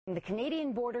The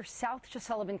Canadian border south to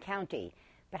Sullivan County.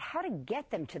 But how to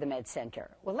get them to the Med Center?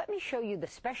 Well, let me show you the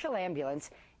special ambulance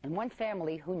and one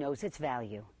family who knows its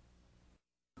value.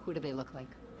 Who do they look like?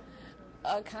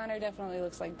 Connor definitely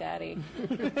looks like Daddy.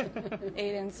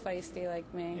 Aiden's feisty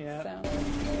like me. Yeah. So.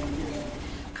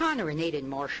 Connor and Aiden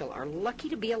Marshall are lucky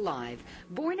to be alive.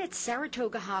 Born at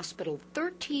Saratoga Hospital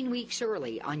 13 weeks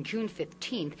early on June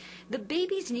 15th, the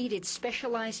babies needed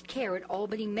specialized care at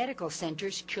Albany Medical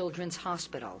Center's Children's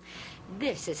Hospital.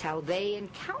 This is how they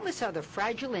and countless other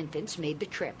fragile infants made the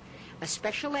trip. A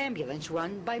special ambulance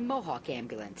run by Mohawk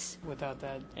Ambulance. Without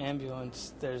that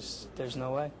ambulance, there's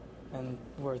no way, and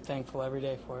we're thankful every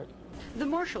day for it. The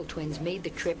Marshall twins made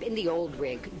the trip in the old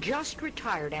rig, just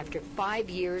retired after 5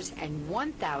 years and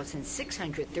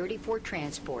 1,634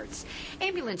 transports.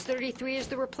 Ambulance 33 is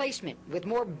the replacement, with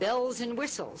more bells and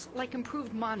whistles, like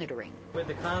improved monitoring. With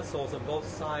the consoles on both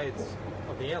sides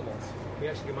of the ambulance, we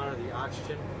actually can monitor the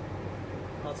oxygen,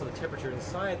 also the temperature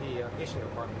inside the patient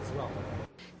compartment as well.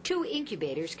 2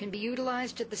 incubators can be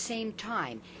utilized at the same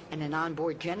time, and an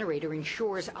onboard generator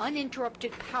ensures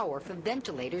uninterrupted power for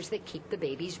ventilators that keep the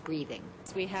babies breathing.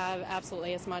 We have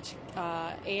absolutely as much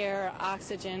air,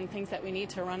 oxygen, things that we need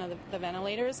to run the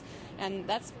ventilators, and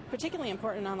that's particularly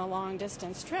important on the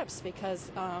long-distance trips because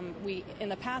we, in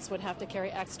the past, would have to carry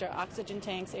extra oxygen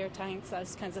tanks, air tanks,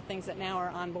 those kinds of things that now are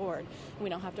on board. We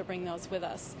don't have to bring those with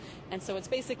us, and so it's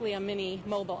basically a mini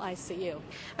mobile ICU.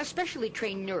 A specially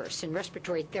trained nurse and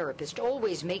respiratory therapist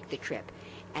always make the trip,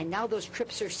 and now those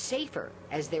trips are safer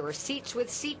as there are seats with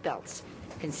seat belts.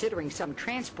 Considering some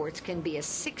transports can be a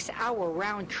 6-hour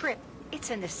round trip, it's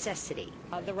a necessity.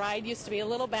 The ride used to be a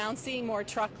little bouncy, more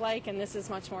truck-like, and this is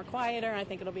much more quieter, and I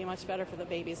think it'll be much better for the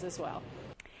babies as well.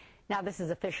 Now, this is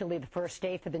officially the first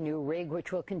day for the new rig,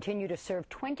 which will continue to serve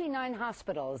 29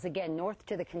 hospitals, again, north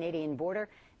to the Canadian border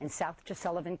and south to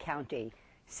Sullivan County.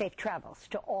 Safe travels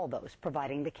to all those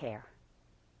providing the care.